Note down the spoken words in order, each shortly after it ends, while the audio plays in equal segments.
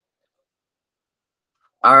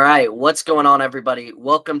All right, what's going on, everybody?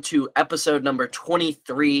 Welcome to episode number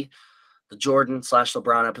 23, the Jordan slash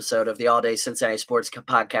LeBron episode of the All Day Cincinnati Sports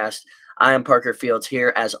Podcast. I am Parker Fields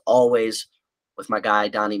here, as always, with my guy,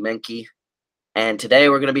 Donnie Menke. And today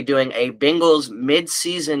we're going to be doing a Bengals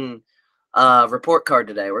mid-season report card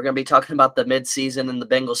today. We're going to be talking about the mid-season and the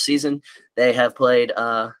Bengals season. They have played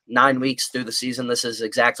 9 weeks through the season. This is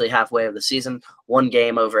exactly halfway of the season, one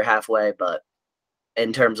game over halfway, but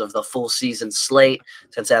in terms of the full season slate,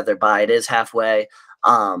 since they have their bye, it is halfway.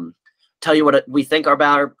 Tell you what we think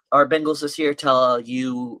about our Bengals this year. Tell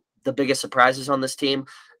you the biggest surprises on this team.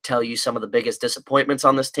 Tell you some of the biggest disappointments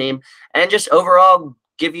on this team. And just overall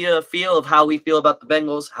give you a feel of how we feel about the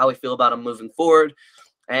Bengals, how we feel about them moving forward.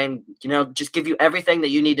 And, just give you everything that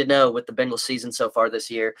you need to know with the Bengals season so far this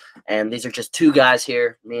year. And these are just two guys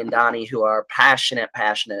here, me and Donnie, who are passionate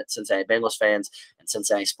Cincinnati Bengals fans and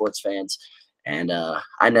Cincinnati sports fans. And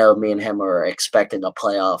I know me and him are expecting a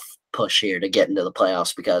playoff push here to get into the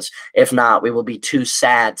playoffs, because if not, we will be two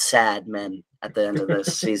sad men at the end of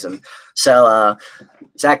this season. So,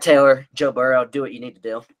 Zach Taylor, Joe Burrow, do what you need to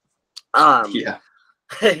do. Yeah.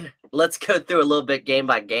 Let's go through a little bit game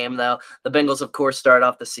by game, though. The Bengals, of course, start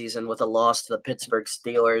off the season with a loss to the Pittsburgh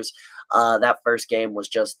Steelers. That first game was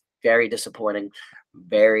just very disappointing.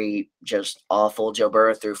 Very just awful. Joe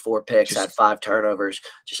Burrow threw 4 picks, had 5 turnovers.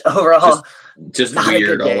 Just overall, just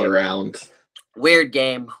weird all around. Weird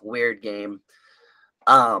game.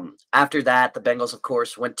 After that, the Bengals, of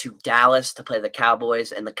course, went to Dallas to play the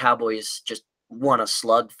Cowboys, and the Cowboys just won a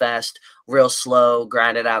slugfest, real slow,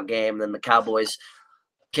 grinded out game. Then the Cowboys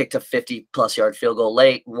kicked a 50-plus yard field goal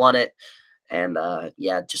late, won it, and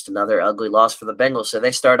just another ugly loss for the Bengals. So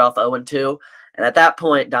they start off 0-2. And at that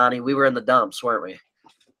point, Donnie, we were in the dumps, weren't we?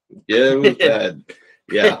 Yeah, it was bad.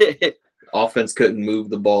 Yeah. Offense couldn't move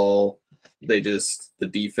the ball. The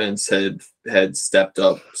defense had stepped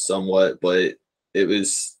up somewhat, but it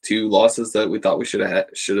was 2 losses that we thought we should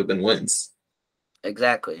have been wins.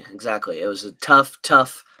 Exactly. It was a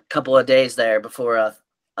tough couple of days there before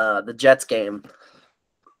the Jets game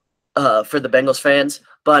for the Bengals fans.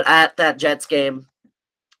 But at that Jets game,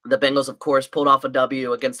 the Bengals, of course, pulled off a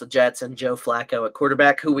W against the Jets and Joe Flacco at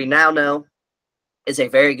quarterback, who we now know is a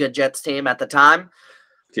very good Jets team. At the time,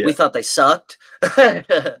 we thought they sucked.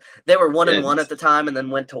 They were 1-1 at the time, and then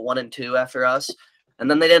went to 1-2 after us. And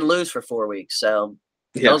then they didn't lose for 4 weeks. So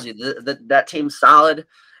it tells you that team's solid.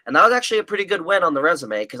 And that was actually a pretty good win on the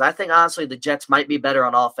resume, because I think, honestly, the Jets might be better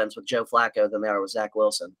on offense with Joe Flacco than they are with Zach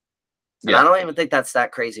Wilson. And I don't even think that's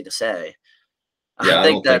that crazy to say. I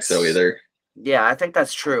don't think so either. Yeah, I think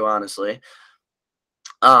that's true, honestly.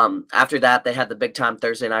 After that, they had the big-time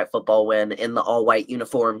Thursday night football win in the all-white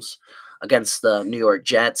uniforms against the New York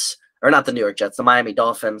Jets. Or not the New York Jets, the Miami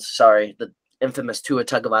Dolphins. Sorry, the infamous Tua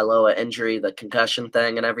Tagovailoa injury, the concussion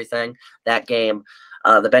thing and everything. That game,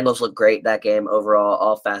 the Bengals looked great that game overall,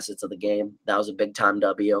 all facets of the game. That was a big-time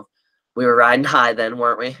W. We were riding high then,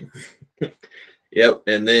 weren't we? Yep,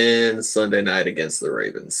 and then Sunday night against the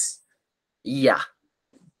Ravens. Yeah.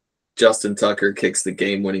 Justin Tucker kicks the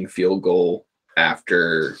game-winning field goal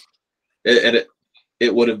after, and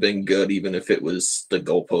it would have been good even if it was the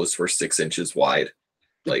goalposts were 6 inches wide,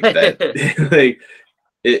 like that.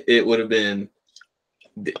 it would have been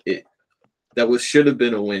should have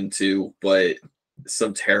been a win too, but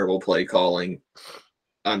some terrible play calling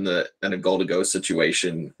on a goal to go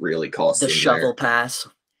situation really cost the shovel pass.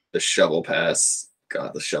 The shovel pass.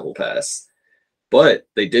 God, the shovel pass. But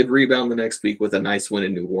they did rebound the next week with a nice win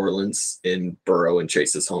in New Orleans in Burrow and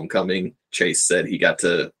Chase's homecoming. Chase said he got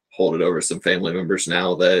to hold it over some family members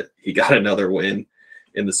now that he got another win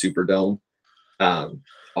in the Superdome.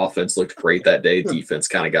 Offense looked great that day. Defense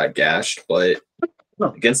kind of got gashed, but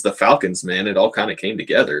against the Falcons, man, it all kind of came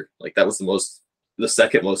together. Like, that was the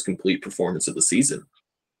second most complete performance of the season.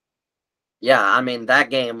 Yeah, I mean, that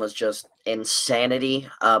game was just insanity.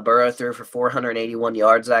 Burrow threw for 481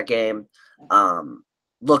 yards that game.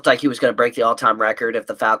 Looked like he was going to break the all-time record if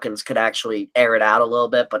the Falcons could actually air it out a little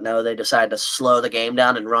bit, but no, they decided to slow the game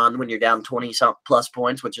down and run when you're down 20-plus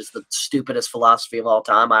points, which is the stupidest philosophy of all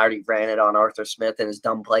time. I already ran it on Arthur Smith and his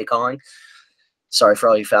dumb play calling. Sorry for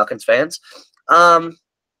all you Falcons fans.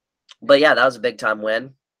 But yeah, that was a big-time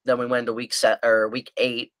win. Then we went to week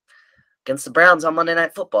 8 against the Browns on Monday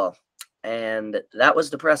Night Football, and that was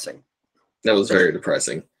depressing. That was very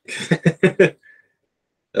depressing.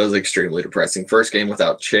 That was extremely depressing. First game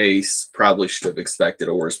without Chase. Probably should have expected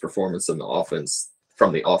a worse performance from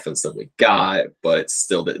the offense than we got, but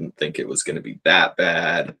still didn't think it was going to be that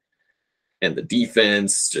bad. And the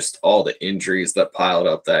defense, just all the injuries that piled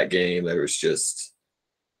up that game. There was just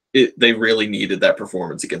they really needed that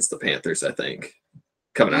performance against the Panthers, I think.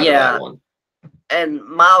 coming out of that one. And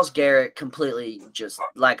Myles Garrett completely just,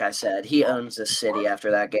 like I said, he owns this city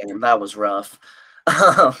after that game. That was rough.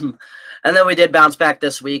 And then we did bounce back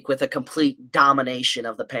this week with a complete domination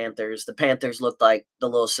of the Panthers. The Panthers looked like the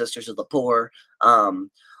little sisters of the poor,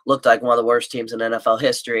 looked like one of the worst teams in NFL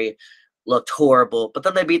history, looked horrible. But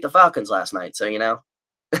then they beat the Falcons last night, so,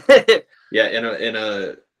 Yeah, in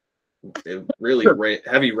a really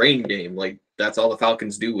heavy rain game, like that's all the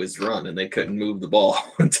Falcons do is run, and they couldn't move the ball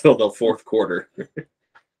until the fourth quarter.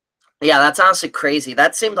 Yeah, that's honestly crazy.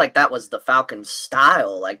 That seemed like that was the Falcons'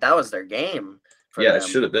 style. Like that was their game. Yeah, it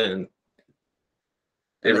should have been.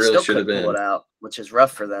 It really should have been. Pull it out, which is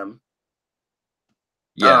rough for them.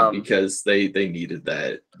 Yeah, because they needed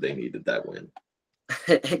that. They needed that win.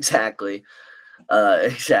 Exactly.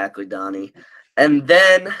 Exactly, Donnie. And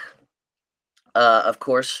then, of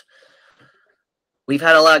course, we've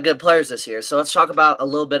had a lot of good players this year. So let's talk about a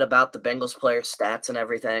little bit about the Bengals player stats and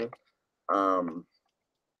everything. Let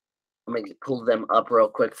me pull them up real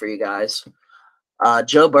quick for you guys.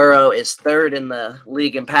 Joe Burrow is third in the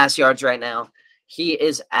league in pass yards right now. He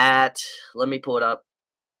is at, let me pull it up.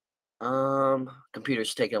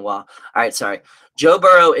 Computer's taking a while. All right, sorry. Joe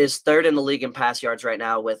Burrow is third in the league in pass yards right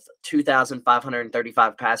now with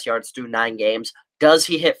 2,535 pass yards through 9 games. Does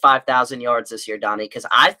he hit 5,000 yards this year, Donnie? Because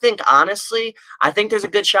honestly, I think there's a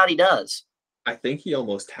good shot he does. I think he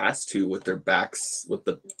almost has to with their backs with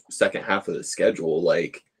the second half of the schedule.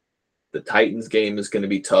 Like the Titans game is going to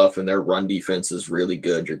be tough, and their run defense is really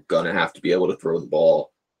good. You're going to have to be able to throw the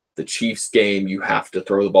ball. The Chiefs game, you have to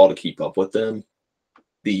throw the ball to keep up with them.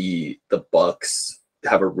 The Bucks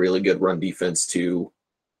have a really good run defense too.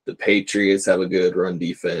 The Patriots have a good run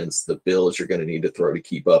defense. The Bills you're going to need to throw to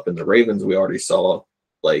keep up, and the Ravens we already saw.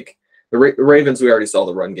 Like the Ravens, we already saw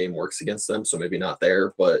the run game works against them, so maybe not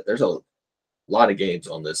there. But there's a lot of games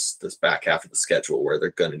on this back half of the schedule where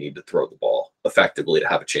they're going to need to throw the ball effectively to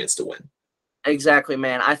have a chance to win. Exactly,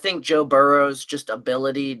 man. I think Joe Burrow's just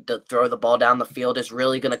ability to throw the ball down the field is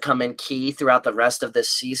really going to come in key throughout the rest of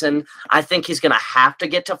this season. I think he's going to have to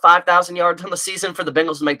get to 5,000 yards in the season for the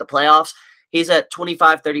Bengals to make the playoffs. He's at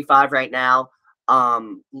 25-35 right now,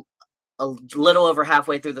 a little over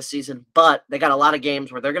halfway through the season, but they got a lot of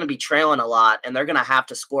games where they're going to be trailing a lot and they're going to have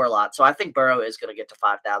to score a lot. So I think Burrow is going to get to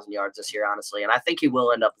 5,000 yards this year, honestly, and I think he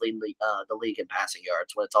will end up leading the league in passing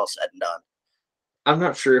yards when it's all said and done. I'm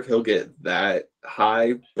not sure if he'll get that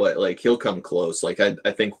high, but like he'll come close. Like I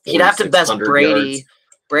think he'd have to best Brady. Yards.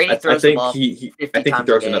 Brady throws the ball. I think he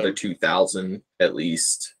throws another 2,000 at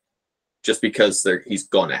least, just because he's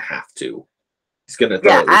gonna have to. He's gonna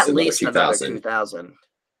throw at least another 2,000.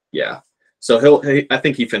 Yeah, so I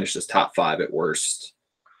think he finishes top 5 at worst.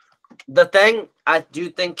 The thing I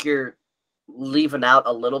do think you're leaving out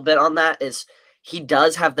a little bit on that is he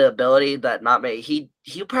does have the ability that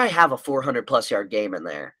he'll probably have a 400+ yard game in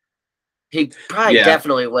there. He probably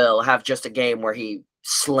definitely will have just a game where he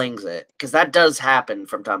slings it, because that does happen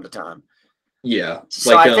from time to time. Yeah.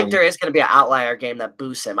 So I think there is going to be an outlier game that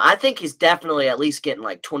boosts him. I think he's definitely at least getting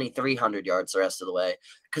like 2,300 yards the rest of the way,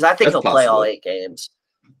 because I think he'll play all 8 games.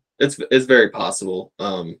 It's very possible.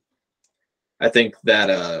 I think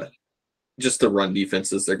that just the run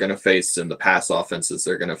defenses they're going to face and the pass offenses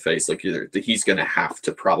they're going to face, like he's going to have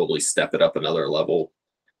to probably step it up another level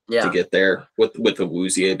to get there with the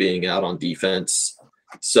Awuzie being out on defense.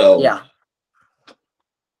 So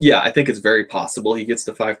yeah, I think it's very possible he gets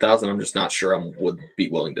to 5,000. I'm just not sure I would be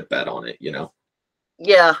willing to bet on it,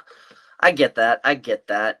 Yeah, I get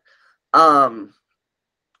that.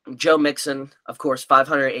 Joe Mixon, of course,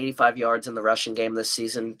 585 yards in the rushing game this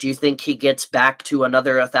season. Do you think he gets back to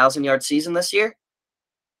another 1,000-yard season this year?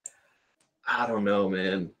 I don't know,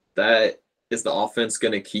 man. That is the offense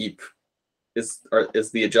going to keep is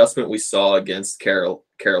the adjustment we saw against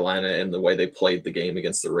Carolina and the way they played the game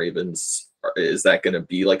against the Ravens. Is that going to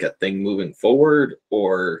be like a thing moving forward,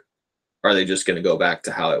 or are they just going to go back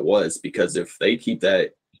to how it was? Because if they keep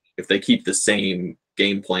the same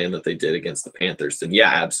game plan that they did against the Panthers, then yeah,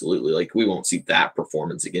 absolutely. Like we won't see that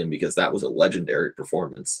performance again, because that was a legendary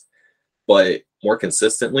performance. But more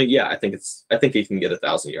consistently, yeah, I think he can get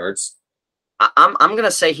 1,000 yards. I'm going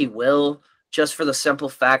to say he will, just for the simple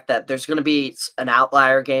fact that there's going to be an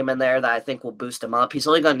outlier game in there that I think will boost him up. He's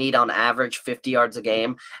only going to need on average 50 yards a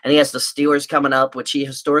game, and he has the Steelers coming up, which he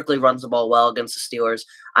historically runs the ball well against the Steelers.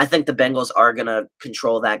 I think the Bengals are going to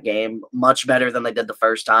control that game much better than they did the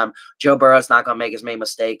first time. Joe Burrow's not going to make as many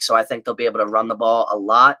mistakes, so I think they'll be able to run the ball a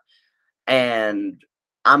lot, and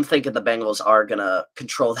I'm thinking the Bengals are going to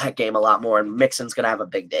control that game a lot more, and Mixon's going to have a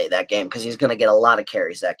big day that game because he's going to get a lot of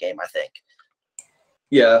carries that game, I think.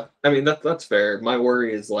 Yeah, I mean that's fair. My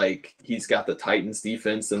worry is like he's got the Titans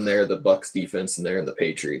defense in there, the Bucks defense in there, and the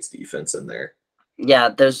Patriots defense in there. Yeah,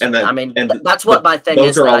 And I then mean, and that's what my thing those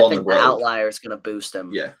is. are That I all on the think the road. outlier is going to boost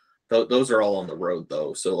him. Yeah, those are all on the road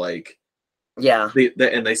though. So like, yeah,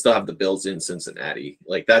 and they still have the Bills in Cincinnati.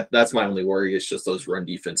 Like that's my only worry. Is just those run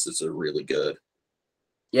defenses are really good.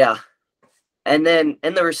 yeah. And then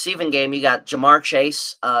in the receiving game, you got Jamar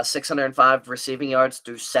Chase, 605 receiving yards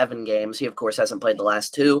through 7 games. He, of course, hasn't played the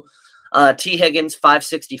last 2. T. Higgins,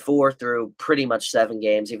 564 through pretty much 7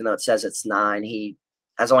 games, even though it says it's 9. He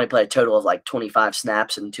has only played a total of like 25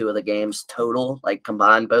 snaps in 2 of the games total, like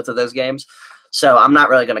combined both of those games. So I'm not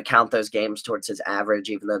really going to count those games towards his average,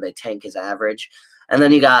 even though they tank his average. And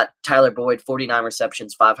then you got Tyler Boyd, 49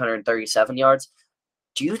 receptions, 537 yards.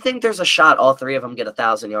 Do you think there's a shot all 3 of them get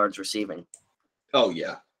 1,000 yards receiving? Oh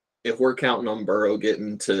yeah, if we're counting on Burrow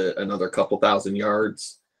getting to another couple thousand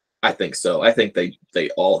yards, I think so. I think they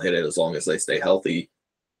all hit it as long as they stay healthy.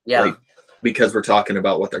 Yeah. Like, because we're talking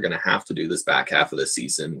about what they're going to have to do this back half of the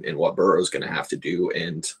season and what Burrow's going to have to do.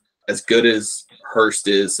 And as good as Hurst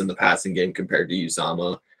is in the passing game compared to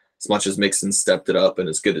Uzama, as much as Mixon stepped it up and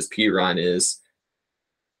as good as Piron is,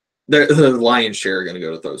 the lion's share are going to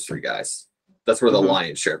go to those 3 guys. That's where the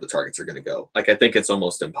lion's share of the targets are going to go. Like, I think it's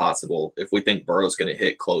almost impossible. If we think Burrow's going to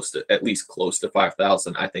hit at least close to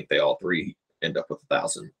 5,000, I think they all 3 end up with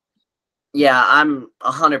 1,000. Yeah, I'm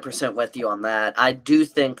 100% with you on that. I do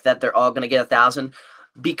think that they're all going to get 1,000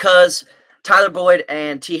 because Tyler Boyd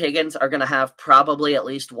and T. Higgins are going to have probably at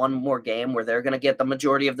least one more game where they're going to get the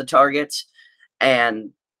majority of the targets.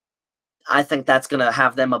 And I think that's going to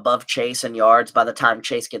have them above Chase in yards by the time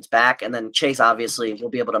Chase gets back. And then Chase obviously will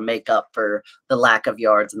be able to make up for the lack of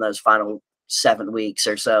yards in those final 7 weeks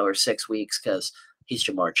or so, or 6 weeks, because he's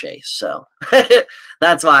Jamar Chase. So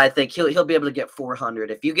that's why I think he'll be able to get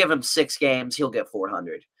 400. If you give him 6 games, he'll get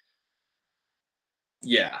 400.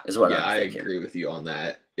 Yeah. Is what I thinking. agree with you on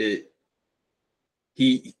that.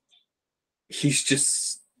 He's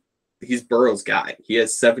Burrow's guy. He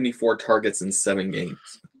has 74 targets in 7 games.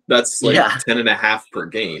 That's like 10.5 per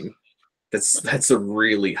game. That's a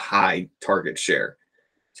really high target share.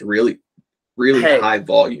 It's a really, really high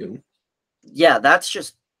volume. Yeah,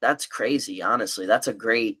 that's crazy, honestly. That's a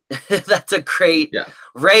great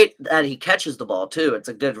rate that he catches the ball too. It's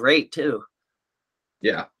a good rate too.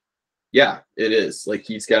 Yeah. Yeah, it is. Like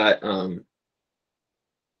he's got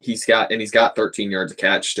 13 yards of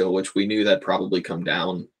catch still, which we knew that'd probably come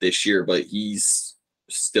down this year, but he's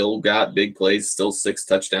still got big plays, still 6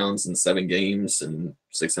 touchdowns in 7 games and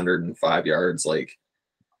 605 yards. Like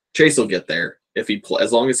Chase will get there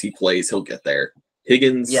as long as he plays, he'll get there.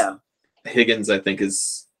 Higgins, I think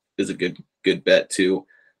is a good bet too.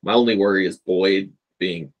 My only worry is Boyd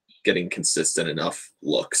getting consistent enough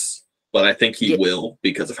looks, but I think he will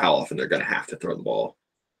because of how often they're going to have to throw the ball.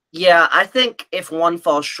 Yeah, I think if one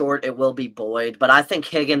falls short, it will be Boyd, but I think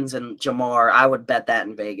Higgins and Jamar, I would bet that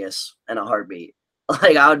in Vegas in a heartbeat.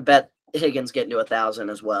 Like, I would bet Higgins getting to 1,000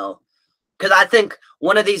 as well. Because I think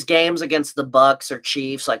one of these games against the Bucks or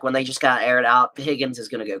Chiefs, like when they just got aired out, Higgins is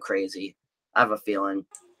going to go crazy. I have a feeling.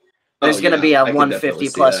 There's going to be a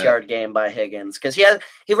 150-plus yard game by Higgins. Because he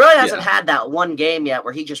really hasn't had that one game yet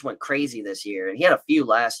where he just went crazy this year. And he had a few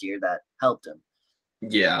last year that helped him.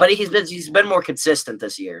 Yeah. But he's been more consistent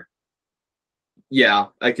this year. Yeah,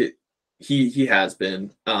 he has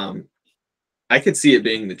been. I could see it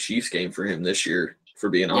being the Chiefs game for him this year, for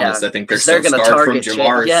being honest. I think they're so scarred from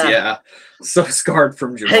Jamar's. Yeah. So scarred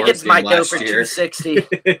from Jamar's Higgins might go for year. 260.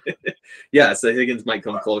 Yeah, so Higgins might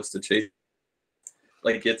come close to Chase.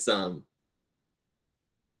 Like it's I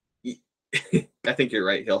think you're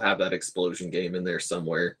right. He'll have that explosion game in there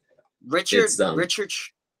somewhere. Richard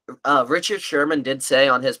Sherman did say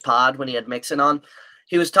on his pod when he had Mixon on,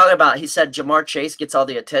 he said Jamar Chase gets all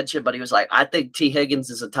the attention, but he was like, I think T. Higgins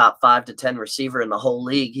is a top 5 to 10 receiver in the whole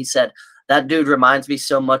league. He said, that dude reminds me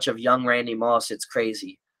so much of young Randy Moss. It's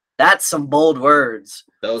crazy. That's some bold words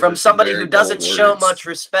from somebody who doesn't show much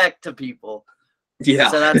respect to people. Yeah.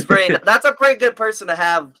 So that's a pretty good person to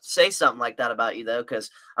have say something like that about you, though,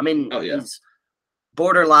 because, I mean, he's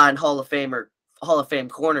borderline Hall of Fame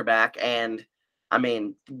cornerback, and, I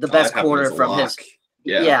mean, the best corner from his –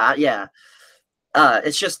 Yeah.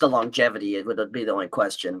 It's just the longevity. It would be the only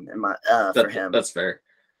question for him. That's fair.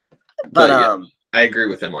 But I agree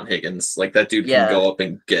with him on Higgins. Like that dude can go up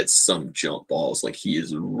and get some jump balls. Like he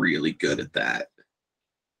is really good at that.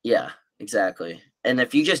 Yeah, exactly. And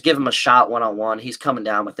if you just give him a shot one-on-one, he's coming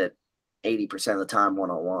down with it 80% of the time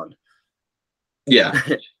one-on-one. Yeah.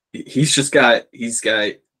 he's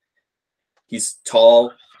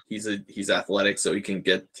tall. he's athletic, so he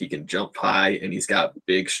can jump high, and he's got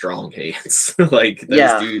big, strong hands. Like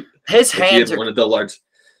Yeah. dude, His like, hands he are had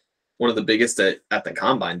one of the biggest at the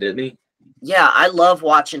combine, didn't he? Yeah, I love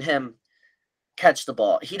watching him catch the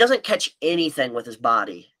ball. He doesn't catch anything with his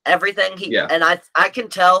body. Everything and I can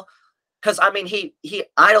tell because I mean he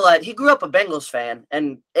idolized. He grew up a Bengals fan,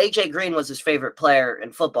 and AJ Green was his favorite player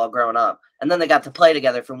in football growing up. And then they got to play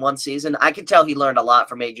together for one season. I could tell he learned a lot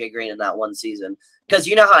from AJ Green in that one season because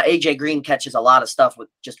you know how AJ Green catches a lot of stuff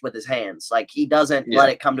with his hands. Like he doesn't let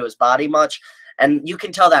it come to his body much, and you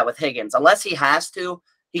can tell that with Higgins. Unless he has to,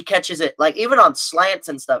 he catches it like even on slants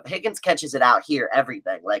and stuff. Higgins catches it out here,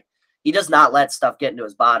 everything like. He does not let stuff get into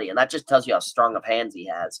his body, and that just tells you how strong of hands he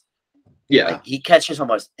has. Yeah. Like, he catches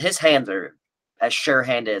his hands are as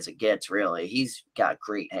sure-handed as it gets, really. He's got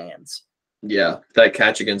great hands. Yeah. That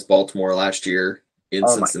catch against Baltimore last year in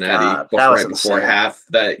Cincinnati, right before half,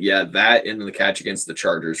 that and the catch against the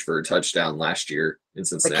Chargers for a touchdown last year in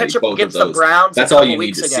Cincinnati. The catch both against of those. The Browns That's all you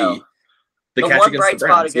need to see. The one bright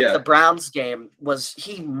spot against the Browns game was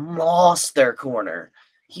he mossed their corner.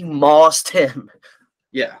 He mossed him.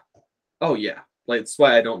 Yeah. Oh yeah, like that's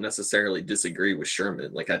why I don't necessarily disagree with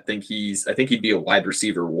Sherman. Like I think he'd be a wide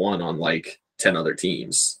receiver 1 on like 10 other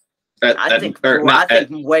teams. I think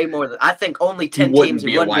way more than I think only 10 teams. He wouldn't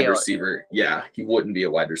be a wide receiver. Yeah, he wouldn't be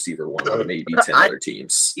a wide receiver 1 on maybe 10 other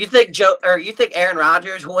teams. You think Aaron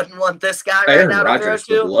Rodgers wouldn't want this guy right now? Aaron Rodgers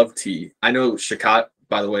would love T. I know Chicago.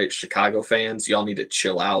 By the way, Chicago fans, y'all need to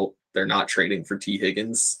chill out. They're not trading for T.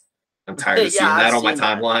 Higgins. I'm tired of seeing that on my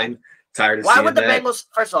timeline. Tired of why seeing would the that. Bengals,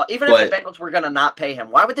 first of all, even if the Bengals were going to not pay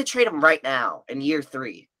him, why would they trade him right now in year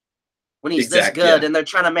 3 when he's this good and they're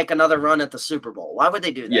trying to make another run at the Super Bowl? Why would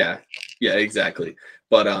they do that? Yeah, exactly.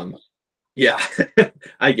 But, yeah,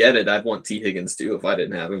 I get it. I'd want T. Higgins too if I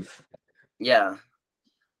didn't have him. Yeah.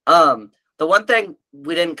 The one thing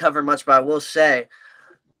we didn't cover much, but I will say,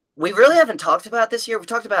 we really haven't talked about this year. We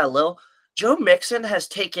talked about it a little. Joe Mixon has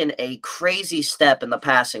taken a crazy step in the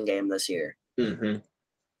passing game this year. Mm-hmm.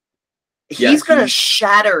 He's going to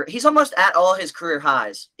shatter. He's almost at all his career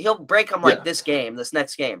highs. He'll break them like this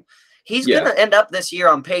next game. He's going to end up this year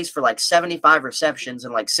on pace for like 75 receptions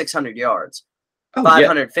and like 600 yards,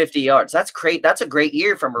 550 yards. That's great. That's a great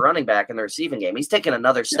year from a running back in the receiving game. He's taken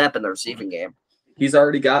another step in the receiving game. He's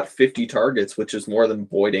already got 50 targets, which is more than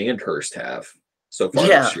Boyd and Hurst have so far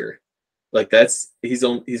this year. Like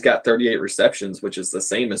he's got 38 receptions, which is the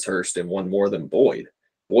same as Hurst and one more than Boyd.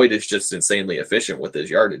 Boyd is just insanely efficient with his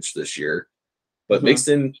yardage this year. But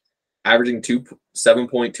Mixon averaging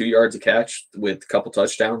 7.2 yards a catch with a couple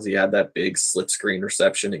touchdowns. He had that big slip screen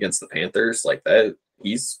reception against the Panthers. Like that,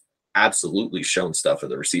 he's absolutely shown stuff in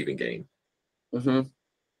the receiving game. Mm-hmm.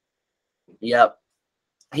 Yep.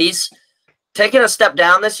 He's taken a step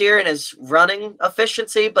down this year in his running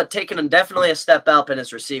efficiency, but taken definitely a step up in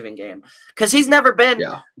his receiving game. Because he's never been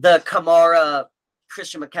the Kamara,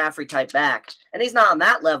 Christian McCaffrey type back. And he's not on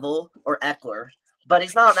that level, or Eckler, but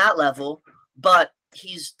he's not on that level. But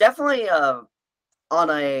he's definitely on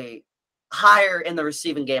a higher in the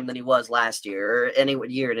receiving game than he was last year or any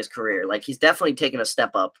year in his career. Like he's definitely taken a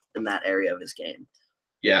step up in that area of his game.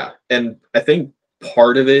 Yeah. And I think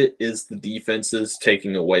part of it is the defenses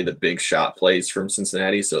taking away the big shot plays from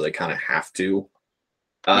Cincinnati. So they kind of have to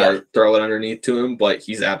throw it underneath to him, but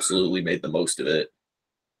he's absolutely made the most of it.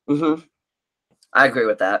 Mm-hmm. I agree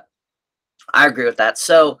with that.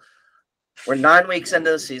 So we're 9 weeks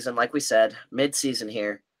into the season, like we said, mid-season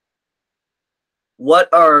here. What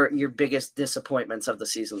are your biggest disappointments of the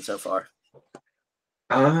season so far?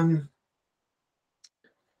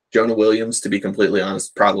 Jonah Williams, to be completely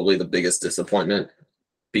honest, probably the biggest disappointment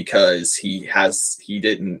because he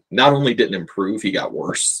not only didn't improve, he got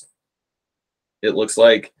worse. It looks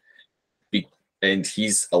like, and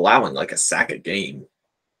he's allowing like a sack a game.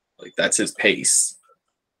 Like that's his pace.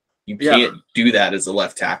 You can't do that as a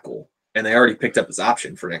left tackle. And they already picked up his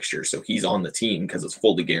option for next year, so he's on the team because it's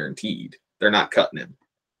fully guaranteed. They're not cutting him.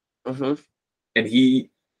 Mm-hmm. And he,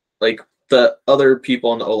 like the other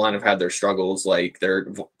people on the O-line have had their struggles. Like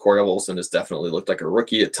Cordell Olsen has definitely looked like a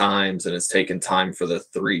rookie at times, and it's taken time for the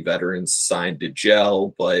 3 veterans signed to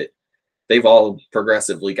gel, but they've all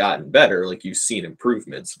progressively gotten better. Like you've seen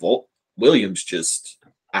improvements. Williams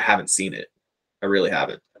I haven't seen it. I really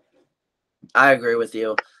haven't. I agree with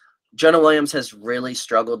you. Jonah Williams has really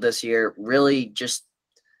struggled this year. Really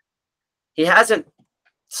he hasn't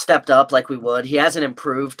stepped up like we would. He hasn't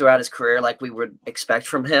improved throughout his career like we would expect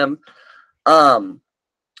from him.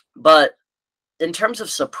 But in terms of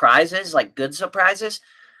surprises, like good surprises,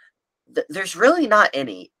 there's really not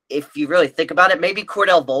any. If you really think about it, maybe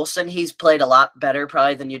Cordell Volson, he's played a lot better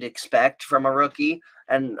probably than you'd expect from a rookie.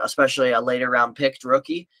 and especially a later round picked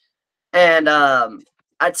rookie. And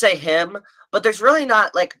I'd say him. But there's really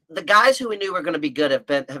not like the guys who we knew were going to be good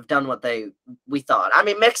have done what we thought. I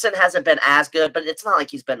mean, Mixon hasn't been as good, but it's not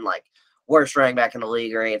like he's been like worst running back in the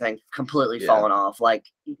league or anything, completely fallen off. Like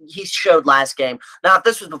he showed last game. Now, if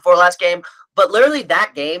this was before last game, but literally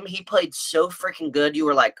that game, he played so freaking good. You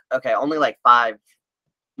were like, okay, only like 5,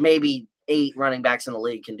 maybe 8 running backs in the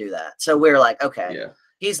league can do that. So we were like, okay,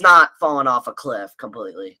 he's not falling off a cliff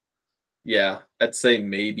completely. Yeah, I'd say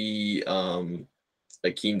maybe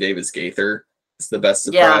Akeem Davis-Gaither is the best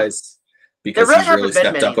surprise because he's really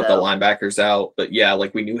stepped up with the linebackers out. But yeah,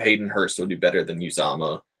 like we knew Hayden Hurst would be better than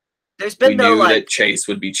Uzama. There's been we knew that Chase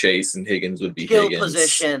would be Chase and Higgins would be Higgins.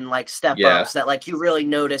 Position like step ups that like you really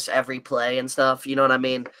notice every play and stuff. You know what I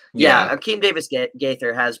mean? Yeah, Akeem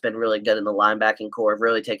Davis-Gaither has been really good in the linebacking core,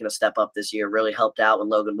 really taken a step up this year. Really helped out when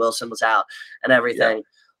Logan Wilson was out and everything. Yeah.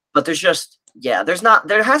 But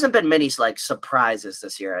there hasn't been many like surprises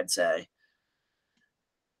this year, I'd say.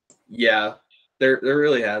 Yeah, there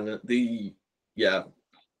really hasn't.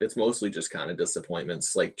 It's mostly just kind of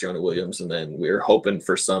disappointments like Jonah Williams, and then we were hoping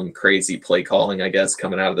for some crazy play calling, I guess,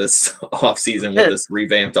 coming out of this offseason with this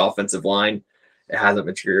revamped offensive line. It hasn't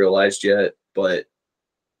materialized yet, but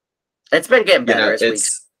it's been getting better.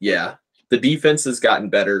 The defense has gotten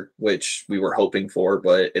better, which we were hoping for,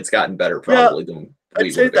 but it's gotten better probably than we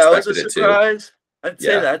would have expected it to. I'd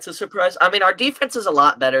say that's a surprise. I mean, our defense is a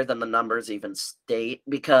lot better than the numbers even state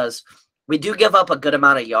because we do give up a good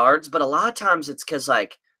amount of yards, but a lot of times it's because,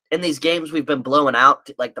 like, in these games we've been blowing out,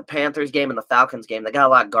 like the Panthers game and the Falcons game, they got a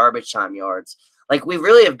lot of garbage time yards. Like, we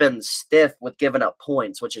really have been stiff with giving up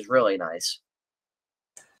points, which is really nice.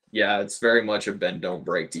 Yeah, it's very much a bend, don't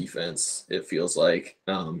break defense, it feels like.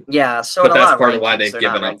 So but that's part of why they've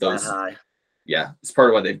given up those. Yeah, it's part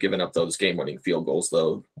of why they've given up those game-winning field goals,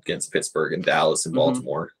 though, against Pittsburgh and Dallas and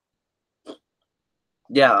Baltimore.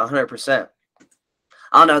 Yeah, 100%.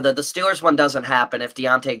 I don't know. The Steelers one doesn't happen if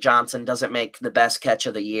Deontay Johnson doesn't make the best catch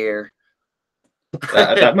of the year.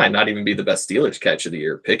 That might not even be the best Steelers catch of the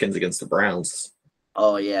year. Pickens against the Browns.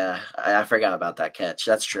 Oh, yeah. I forgot about that catch.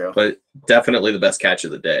 That's true. But definitely the best catch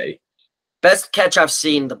of the day. Best catch I've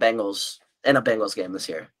seen the Bengals in a Bengals game this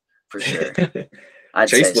year, for sure.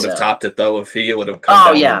 Chase would have topped it, though, if he would have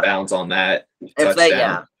come down and bounds on that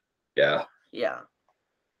touchdown. Yeah.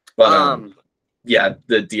 But,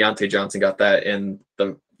 the Deontay Johnson got that, and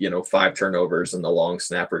the 5 turnovers and the long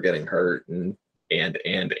snapper getting hurt, and.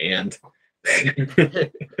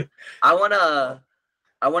 I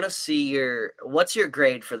wanna see what's your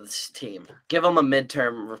grade for this team? Give them a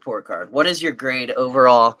midterm report card. What is your grade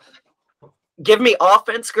overall? Give me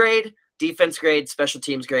offense grade, defense grade, special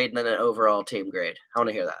teams grade, and then an overall team grade. I want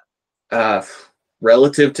to hear that.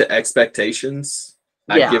 Relative to expectations,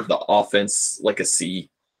 I give the offense like a C.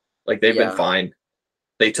 Like they've been fine.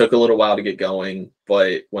 They took a little while to get going,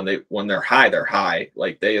 but when they're high, they're high.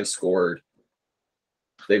 Like they've scored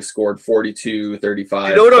 42, 35,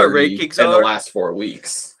 you know what our rankings in the last 4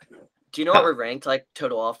 weeks. Do you know what we're ranked like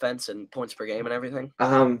total offense and points per game and everything?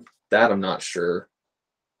 That I'm not sure.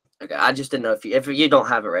 Okay, I just didn't know if you don't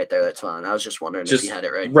have it right there, that's fine. I was just wondering if you had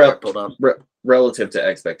it right pulled up. Relative to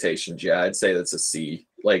expectations, I'd say that's a C.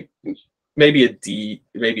 Like maybe a D,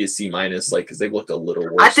 maybe a C minus, like because they've looked a little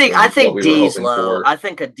worse. I think D is low. I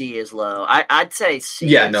think a D is low. I'd say C.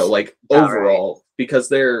 Yeah, no, like overall because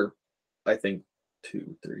they're, I think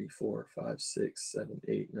 2, 3, 4, 5, 6, 7,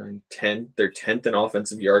 8, 9, 10. They're 10th in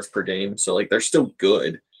offensive yards per game, so like they're still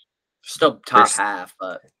good. Still top half,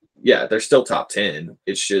 but. Yeah, they're still top 10.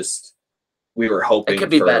 It's just we were hoping for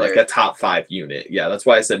like a top 5 unit. Yeah, that's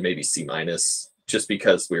why I said maybe C minus, just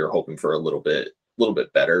because we were hoping for a little bit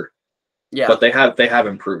better. Yeah, but they have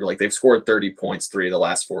improved. Like they've scored 30 points 3 of the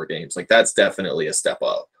last 4 games. Like that's definitely a step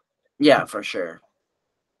up. Yeah, for sure.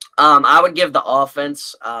 I would give the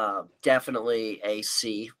offense definitely a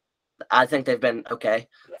C. I think they've been okay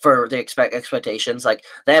for the expectations. Like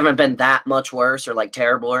they haven't been that much worse or like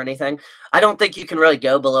terrible or anything. I don't think you can really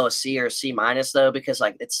go below a C or a C minus though, because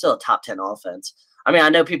like it's still a top 10 offense. I mean, I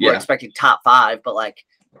know people are expecting top 5, but like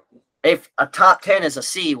if a top 10 is a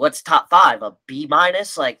C, what's top 5? A B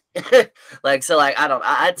minus? Like, I'd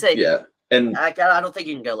say and I don't think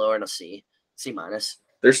you can go lower than a C minus.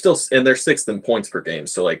 They're still and they're 6th in points per game,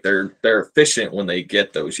 so like they're efficient when they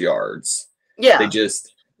get those yards. Yeah,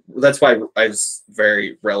 that's why I was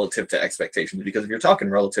very relative to expectations, because if you're talking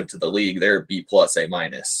relative to the league, they're B plus, A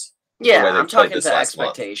minus. Yeah, I'm talking to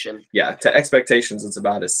expectation. Month. Yeah, to expectations, it's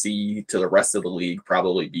about a C. To the rest of the league,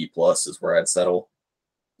 probably B plus is where I'd settle.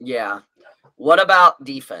 Yeah. What about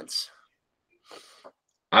defense?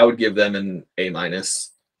 I would give them an A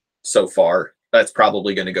minus so far. that's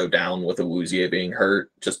probably going to go down with Awuzie being hurt,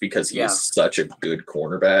 just because he is such a good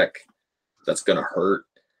cornerback. That's going to hurt.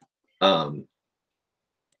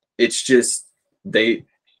 It's just they've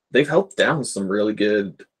helped down some really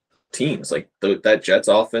good teams. Like that Jets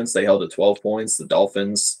offense, they held to 12 points. The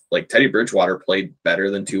Dolphins, like Teddy Bridgewater played better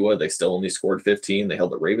than Tua. They still only scored 15. They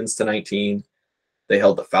held the Ravens to 19. They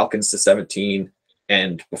held the Falcons to 17.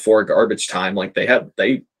 And before garbage time, like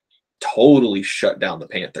they totally shut down the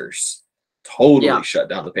Panthers. Totally shut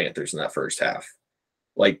down the Panthers in that first half.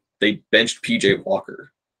 Like they benched PJ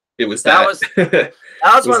Walker. It was that was that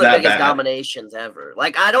was one of the biggest dominations ever.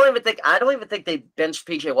 Like I don't even think they benched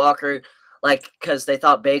PJ Walker like because they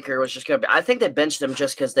thought Baker was just going to be. I think they benched him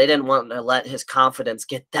just because they didn't want to let his confidence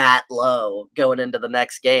get that low going into the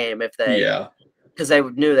next game. If they because they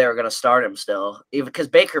knew they were going to start him still, even because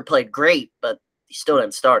Baker played great, but he still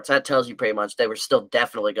didn't start. So that tells you pretty much they were still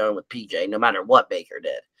definitely going with PJ, no matter what Baker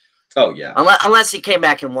did. Oh yeah, unless he came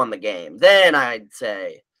back and won the game, then I'd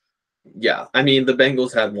say. Yeah, I mean the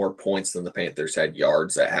Bengals had more points than the Panthers had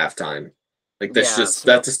yards at halftime. Like that's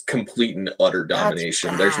just complete and utter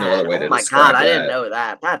domination. There's no other way to describe that. I didn't know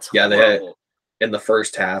that. That's horrible. They had, in the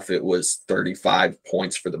first half it was 35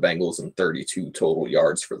 points for the Bengals and 32 total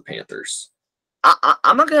yards for the Panthers.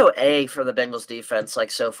 I'm gonna go A for the Bengals defense. Like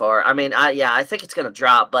so far, I mean, I think it's gonna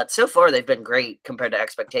drop, but so far they've been great compared to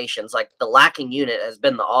expectations. Like the lacking unit has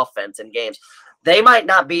been the offense in games. They might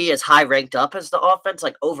not be as high ranked up as the offense,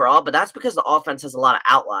 like overall, but that's because the offense has a lot of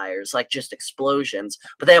outliers, like just explosions.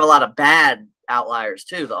 But they have a lot of bad outliers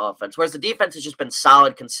too, the offense. Whereas the defense has just been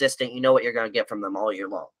solid, consistent. You know what you're going to get from them all year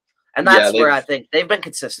long, and that's where I think they've been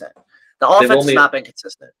consistent. The offense has not been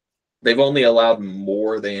consistent. They've only allowed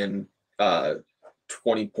more than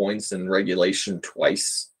 20 points in regulation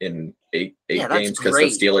twice in eight games because the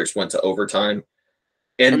Steelers went to overtime.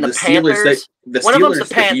 And the Steelers, one of them's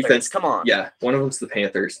the Panthers. Defense, come on. Yeah, one of them's the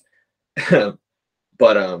Panthers.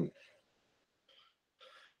 But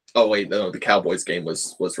oh wait, no, the Cowboys game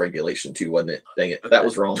was regulation too, wasn't it? Dang it, okay. That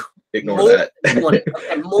was wrong. Ignore that.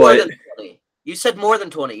 More than 20. You said more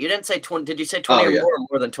than 20. You didn't say 20. Did you say 20 or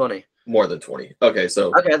more than 20? More than 20. Okay,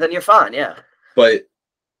 then you're fine. Yeah. But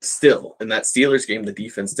still, in that Steelers game, the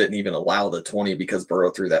defense didn't even allow the 20 because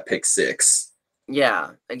Burrow threw that pick 6.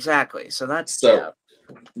 Yeah, exactly. So that's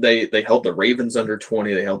They held the Ravens under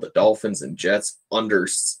 20. They held the Dolphins and Jets under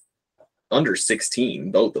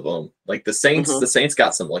 16, both of them. Like the Saints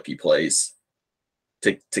got some lucky plays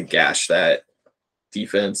to gash that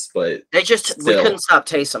defense, but we couldn't stop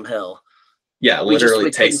Taysom Hill. Yeah,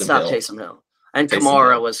 literally Taysom Hill. And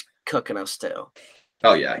Kamara was cooking us too.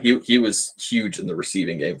 Oh yeah, he was huge in the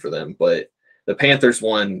receiving game for them, but the Panthers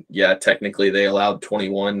won. Yeah, technically they allowed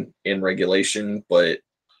 21 in regulation, but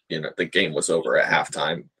the game was over at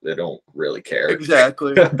halftime. They don't really care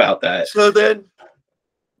about that. So then,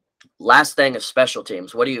 last thing is special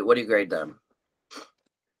teams. What do you grade them?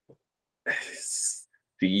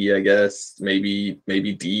 D, I guess. Maybe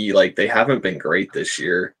D. Like they haven't been great this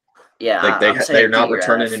year. Yeah, like they're not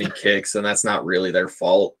returning any kicks, and that's not really their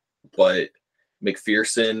fault. But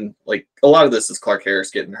McPherson, like a lot of this is Clark Harris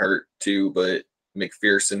getting hurt too, but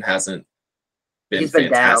McPherson hasn't been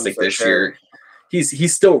fantastic this year.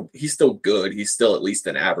 He's still good. He's still at least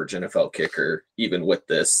an average NFL kicker, even with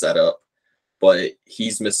this setup. But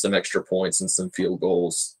he's missed some extra points and some field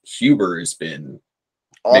goals. Huber has been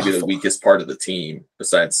maybe the weakest part of the team,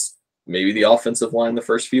 besides maybe the offensive line the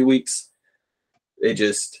first few weeks. They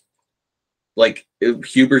just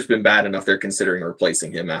Huber's been bad enough they're considering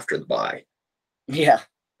replacing him after the bye. Yeah.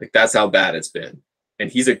 Like that's how bad it's been.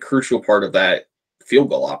 And he's a crucial part of that field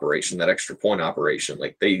goal operation, that extra point operation.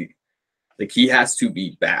 He has to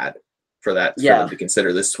be bad for that for them to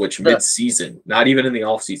consider this switch mid-season, not even in the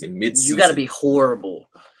offseason, mid-season. You got to be horrible.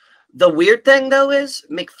 The weird thing, though, is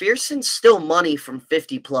McPherson's still money from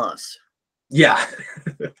 50+. Yeah.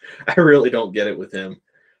 I really don't get it with him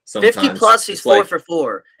sometimes. 50+, he's 4 for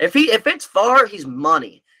 4. If it's far, he's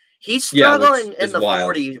money. He's struggling in the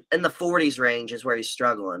 40s range is where he's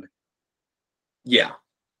struggling. Yeah.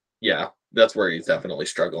 Yeah, that's where he's definitely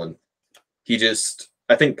struggling.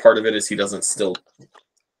 I think part of it is he doesn't still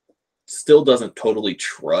doesn't totally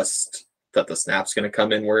trust that the snap's going to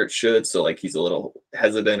come in where it should. So he's a little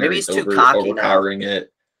hesitant. Maybe he's too cocky overpowering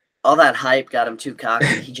it. All that hype got him too cocky.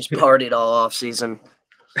 He just partied all off season.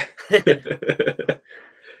 I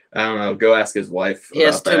don't know. Go ask his wife. He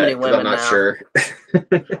has too many women. I'm not sure.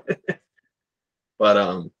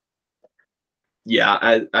 But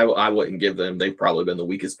yeah, I wouldn't give them. They've probably been the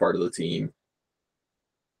weakest part of the team.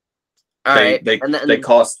 All right. They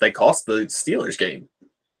cost the Steelers game.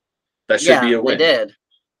 That should be a win.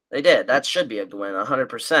 They did. That should be a win,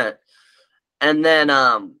 100%. And then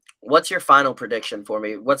what's your final prediction for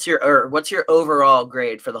me? What's your overall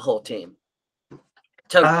grade for the whole team?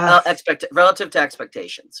 Relative to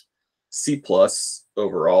expectations. C+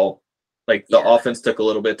 overall. Like the offense took a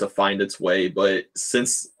little bit to find its way, but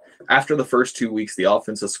since after the first 2 weeks, the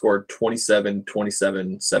offense has scored 27,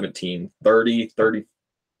 27, 17, 30,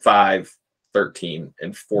 35, 13,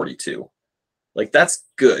 and 42. Like that's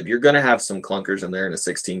good. You're going to have some clunkers in there in a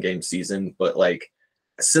 16-game season, but like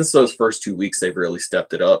since those first 2 weeks, they've really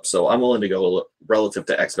stepped it up. So I'm willing to go relative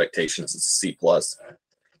to expectations. It's C+.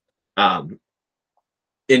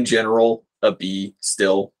 In general, a B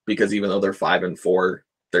still, because even though they're 5-4,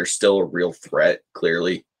 they're still a real threat.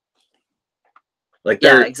 Clearly, like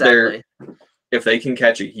exactly. If they can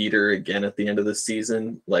catch a heater again at the end of the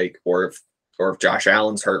season, like or if Josh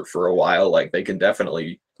Allen's hurt for a while, like they can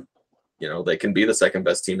definitely, they can be the second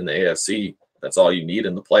best team in the AFC. That's all you need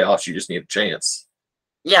in the playoffs. You just need a chance.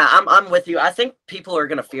 Yeah, I'm with you. I think people are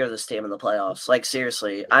gonna fear this team in the playoffs. Like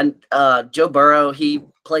seriously, Joe Burrow, he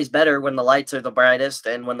plays better when the lights are the brightest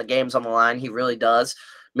and when the game's on the line. He really does.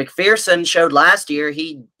 McPherson showed last year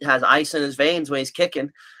he has ice in his veins when he's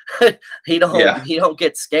kicking. He don't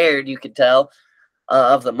get scared. You could tell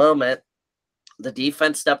of the moment. The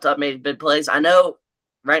defense stepped up, made big plays. I know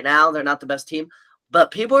right now they're not the best team,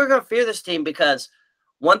 but people are gonna fear this team because.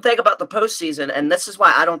 One thing about the postseason, and this is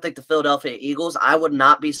why I don't think the Philadelphia Eagles, I would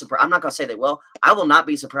not be surprised. I'm not going to say they will. I will not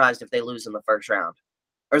be surprised if they lose in the first round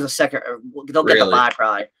or the second. Or they'll get the bye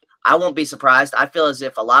probably. I won't be surprised. I feel as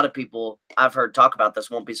if a lot of people I've heard talk about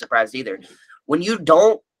this won't be surprised either. When you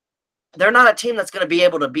don't, they're not a team that's going to be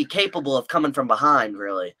able to be capable of coming from behind,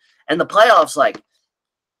 really. And the playoffs, like,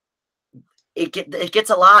 it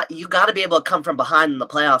gets a lot. You got to be able to come from behind in the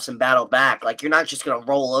playoffs and battle back. Like, you're not just going to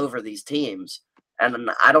roll over these teams.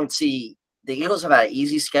 And I don't see the Eagles have had an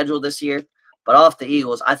easy schedule this year, but off the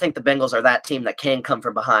Eagles, I think the Bengals are that team that can come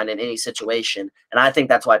from behind in any situation. And I think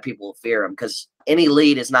that's why people will fear them because any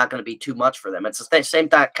lead is not going to be too much for them. It's the same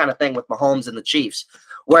kind of thing with Mahomes and the Chiefs.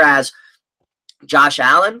 Whereas Josh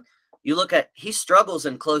Allen, you look at, he struggles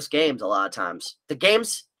in close games a lot of times. The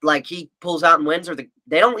games like he pulls out and wins,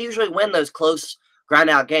 they don't usually win those close grind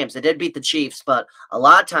out games. They did beat the Chiefs, but a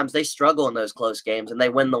lot of times they struggle in those close games and they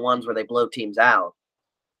win the ones where they blow teams out.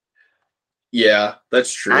 Yeah,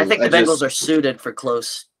 that's true. And I think the Bengals are suited for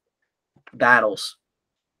close battles.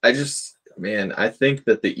 I think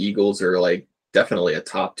that the Eagles are like definitely a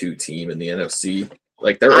top 2 team in the NFC.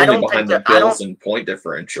 Like they're only behind the Bills in point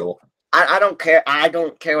differential. I don't care. I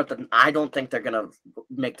don't think they're gonna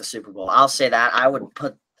make the Super Bowl. I'll say that. I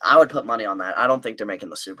would put money on that. I don't think they're making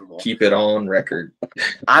the Super Bowl. Keep it on record.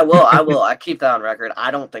 I will. I keep that on record.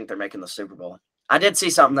 I don't think they're making the Super Bowl. I did see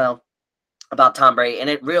something, though, about Tom Brady, and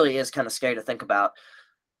it really is kind of scary to think about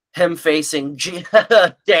him facing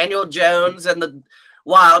Daniel Jones and the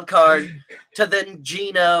wild card to then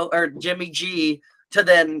Gino or Jimmy G to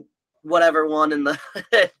then whatever one in the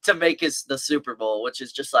to make the Super Bowl, which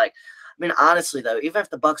is just like, I mean, honestly, though, even if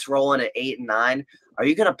the Bucs roll in at 8-9, are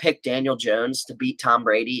you going to pick Daniel Jones to beat Tom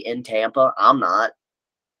Brady in Tampa? I'm not.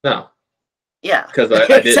 No. Yeah. Because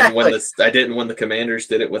I didn't win this. I didn't when the Commanders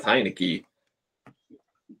did it with Heineke.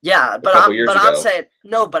 Yeah, but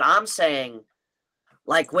I'm saying,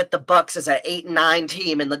 like with the Bucs as an 8-9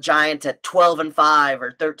 team and the Giants at 12-5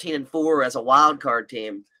 or 13-4 as a wild card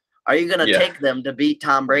team, are you going to take them to beat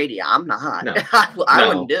Tom Brady? I'm not. No. I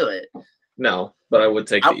wouldn't do it. No, but I would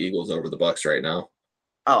take the Eagles over the Bucs right now.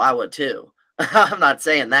 Oh, I would too. I'm not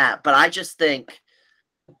saying that, but I just think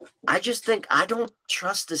I don't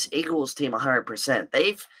trust this Eagles team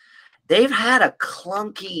 100%. They've had a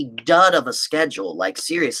clunky dud of a schedule. Like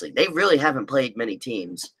seriously, they really haven't played many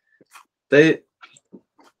teams. I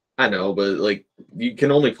know, but like you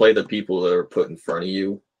can only play the people that are put in front of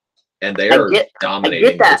you, and they are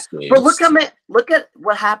dominating those teams. But look at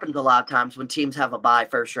what happens a lot of times when teams have a bye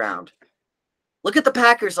first round. Look at the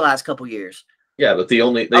Packers the last couple years. Yeah, but a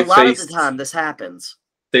lot of the time this happens.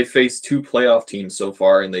 They faced 2 playoff teams so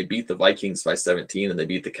far, and they beat the Vikings by 17, and they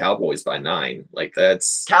beat the Cowboys by 9. Like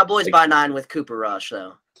that's Cowboys by 9 with Cooper Rush,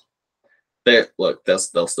 though.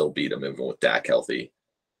 They'll still beat them even with Dak healthy.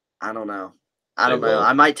 I don't know.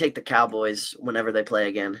 I might take the Cowboys whenever they play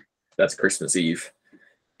again. That's Christmas Eve.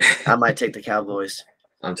 I might take the Cowboys.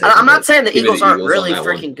 I'm not saying the Eagles aren't really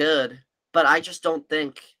freaking good, but I just don't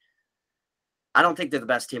think. I don't think they're the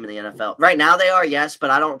best team in the NFL. Right now they are, yes, but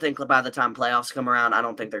I don't think by the time playoffs come around, I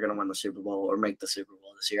don't think they're going to win the Super Bowl or make the Super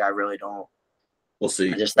Bowl this year. I really don't. We'll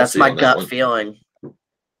see. That's my gut feeling. All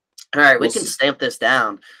right, we can stamp this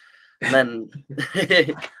down. And then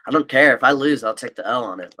I don't care if I lose, I'll take the L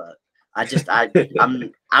on it, but I'm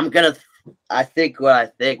going to I think what I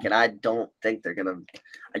think, and I don't think they're gonna.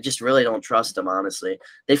 I just really don't trust them, honestly.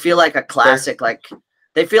 They feel like a classic,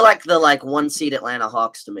 they feel like the 1 seed Atlanta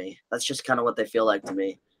Hawks to me. That's just kind of what they feel like to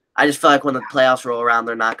me. I just feel like when the playoffs roll around,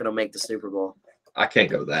 they're not gonna make the Super Bowl. I can't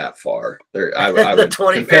go that far. I The would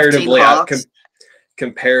 2015 Hawks.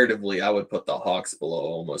 Comparatively, I would put the Hawks below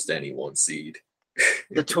almost any 1 seed.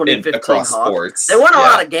 The 2015 across Hawks. sports. They won a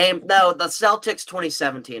lot of games. No, the Celtics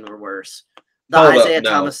 2017 were worse. Isaiah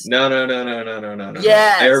Thomas. No.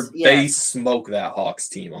 Yes, They smoke that Hawks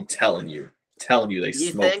team. I'm telling you. They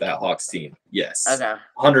smoke that Hawks team. Yes. Okay.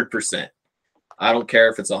 100%. I don't care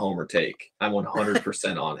if it's a homer take. I'm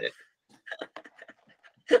 100% on it.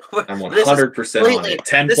 I'm 100% on it.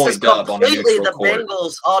 10-point dub on a neutral court. The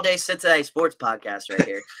Bengals all day Cincinnati sports podcast right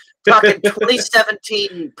here. Talking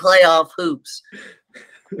 2017 playoff hoops.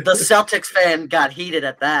 The Celtics fan got heated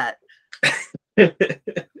at that.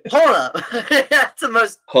 Hold up. That's the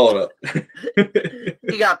most. Hold up.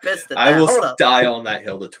 You got pissed at that. I will die on that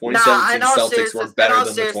hill. The 2017 Celtics were better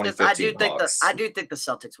than the 2015 Hawks. I do think the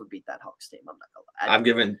Celtics would beat that Hawks team. I'm not gonna lie. I'm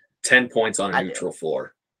giving 10 points on a neutral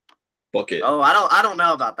floor. Book it. Oh, I don't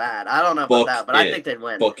know about that. I don't know about that, but I think they'd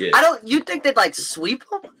win. Book it. You think they'd sweep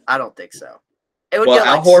them? I don't think so. It would well, get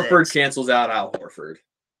Al Horford cancels out Al Horford.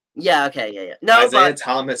 Yeah, okay, yeah. No, Isaiah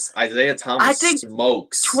Thomas I think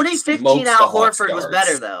smokes. 2015 Al Horford was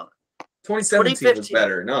better though. 2017 was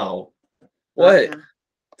better. No. What?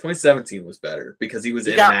 2017 was better because he was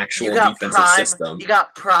in an actual defensive system. You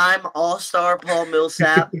got prime all-star Paul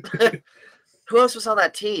Millsap. Who else was on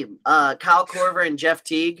that team? Kyle Korver and Jeff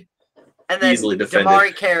Teague. And then easily defended.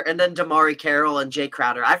 Damari Carroll and Jay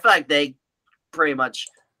Crowder. I feel like they pretty much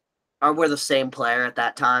were the same player at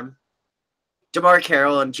that time. Damari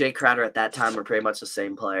Carroll and Jay Crowder at that time were pretty much the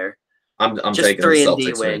same player. I'm just taking the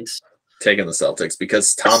Celtics. Wings. Taking the Celtics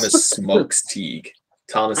because Thomas smokes Teague.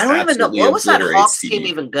 Thomas. I don't even know what was that Hawks team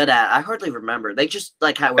even good at. I hardly remember. They just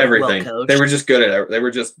were everything. Well coached. They were just good at. They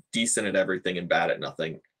were just decent at everything and bad at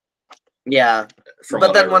nothing. Yeah,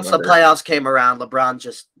 but then once the playoffs came around, LeBron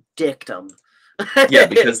just dicked them. Yeah,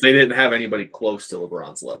 because they didn't have anybody close to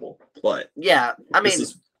LeBron's level. But yeah, I mean,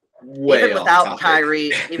 even without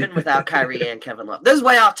Kyrie and Kevin Love, this is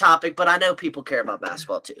way off topic. But I know people care about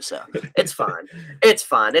basketball too, so it's fine. It's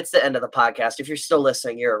fine. It's the end of the podcast. If you're still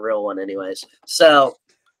listening, you're a real one, anyways. So,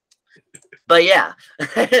 but yeah,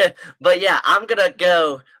 I'm gonna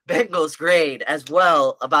go Bengals grade as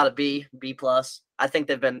well, about a B plus. I think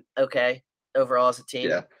they've been okay overall as a team.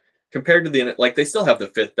 Yeah. Compared to they still have the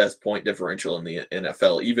 5th best point differential in the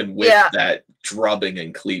NFL, even with that drubbing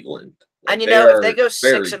in Cleveland. And if they go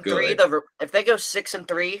 6-3, if they go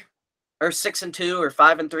 6-3, or 6-2, or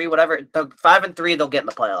 5-3, whatever, 5-3, they'll get in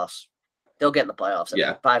the playoffs. They'll get in the playoffs.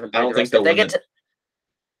 Yeah, 5-3. I don't think they'll win.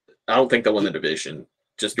 I don't think they'll win the division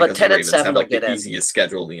just because the Ravens have the easiest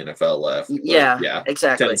schedule in the NFL left. But yeah,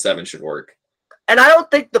 exactly. 10-7 should work. And I don't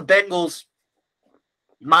think the Bengals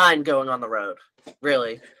mind going on the road,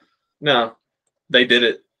 really. No, they did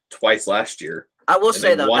it twice last year. I will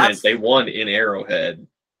say though, they won in Arrowhead.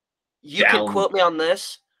 You can quote me on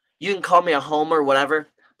this. You can call me a homer, whatever.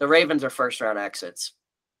 The Ravens are first-round exits.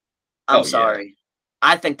 I'm sorry. Yeah.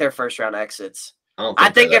 I think they're first-round exits. I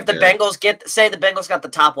think if the Bengals the Bengals got the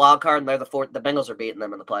top wild card and they're the fourth, the Bengals are beating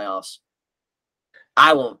them in the playoffs.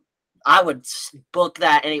 I would book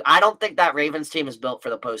that. I don't think that Ravens team is built for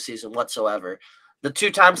the postseason whatsoever. The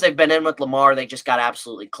 2 times they've been in with Lamar, they just got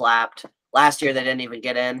absolutely clapped. Last year, they didn't even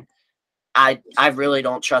get in. I really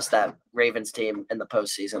don't trust that Ravens team in the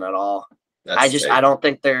postseason at all. I don't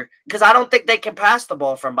think because I don't think they can pass the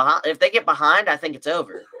ball from behind. If they get behind, I think it's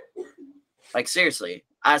over. Seriously,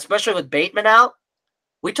 especially with Bateman out.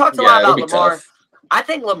 We talked a lot about Lamar. Tough. I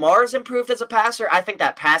think Lamar's improved as a passer. I think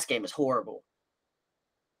that pass game is horrible.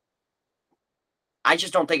 I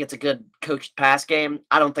just don't think it's a good coached pass game.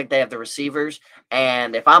 I don't think they have the receivers.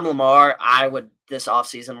 And if I'm Lamar, I would this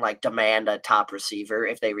offseason demand a top receiver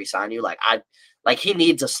if they re-sign you. He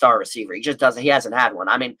needs a star receiver. He just doesn't. He hasn't had one.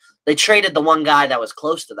 I mean, they traded the one guy that was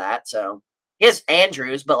close to that. So he has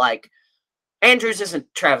Andrews, but Andrews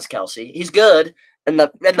isn't Travis Kelce. He's good in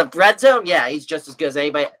the red zone. Yeah, he's just as good as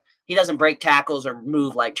anybody. He doesn't break tackles or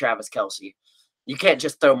move like Travis Kelce. You can't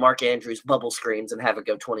just throw Mark Andrews bubble screens and have it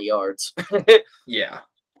go 20 yards. Yeah.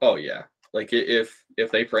 Oh, yeah.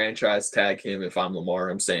 If they franchise tag him, if I'm Lamar,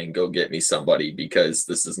 I'm saying go get me somebody because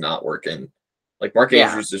this is not working. Mark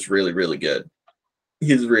Andrews is really, really good.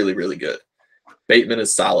 He's really, really good. Bateman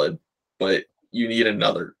is solid, but you need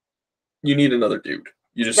another dude.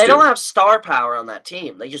 They don't have star power on that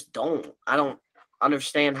team. They just don't. I don't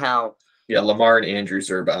understand how. Yeah, Lamar and Andrews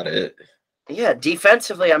are about it. Yeah,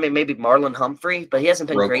 defensively, I mean, maybe Marlon Humphrey, but he hasn't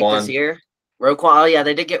been great this Roquan. year. Roquan, oh yeah,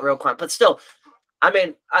 they did get Roquan, but still, I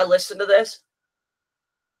mean, I listened to this.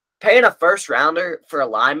 Paying a first rounder for a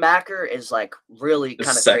linebacker is like really The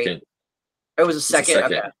kind of crazy. second. It was a It's a second,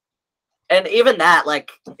 second. okay. And even that,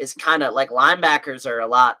 like, is kind of like linebackers are a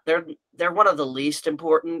lot. They're one of the least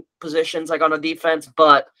important positions, like on a defense.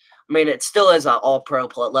 But I mean, it still is an all-pro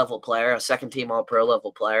level player, a second-team all-pro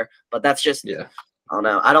level player. But that's just, Yeah. I don't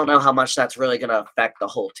know. I don't know how much that's really going to affect the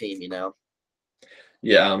whole team. You know,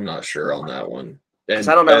 Yeah, I'm not sure on that one. because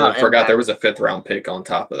And I don't know how I forgot there impact. was a 5th-round pick on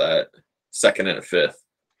top of that. 2nd and a 5th.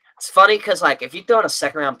 It's funny because like if you throw in a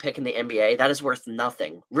second-round pick in the NBA, that is worth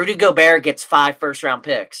nothing. Rudy Gobert gets 5 first-round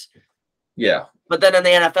picks. Yeah. But then in the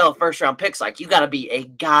NFL, first-round picks, like you got to be a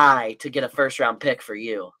guy to get a first-round pick for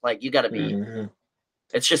you. Like you got to be. Mm-hmm.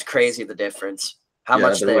 It's just crazy the difference, how Yeah,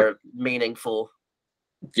 much they're meaningful.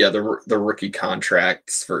 Yeah, the rookie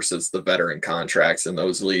contracts versus the veteran contracts in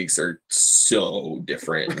those leagues are so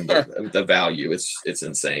different. And the value it's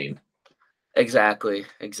insane. Exactly.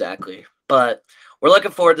 But we're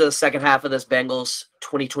looking forward to the second half of this Bengals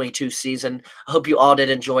 2022 season. I hope you all did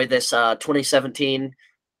enjoy this 2017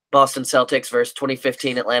 Boston Celtics versus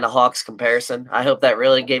 2015 Atlanta Hawks comparison. I hope that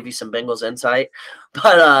really gave you some Bengals insight.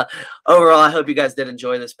 But overall, I hope you guys did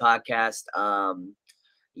enjoy this podcast.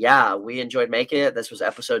 Yeah, we enjoyed making it. This was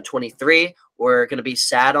episode 23. We're going to be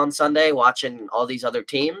sad on Sunday watching all these other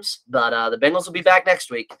teams, but the Bengals will be back next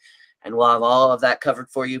week, and we'll have all of that covered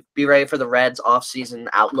for you. Be ready for the Reds off-season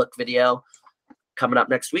outlook video coming up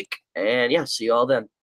next week. And yeah, see you all then.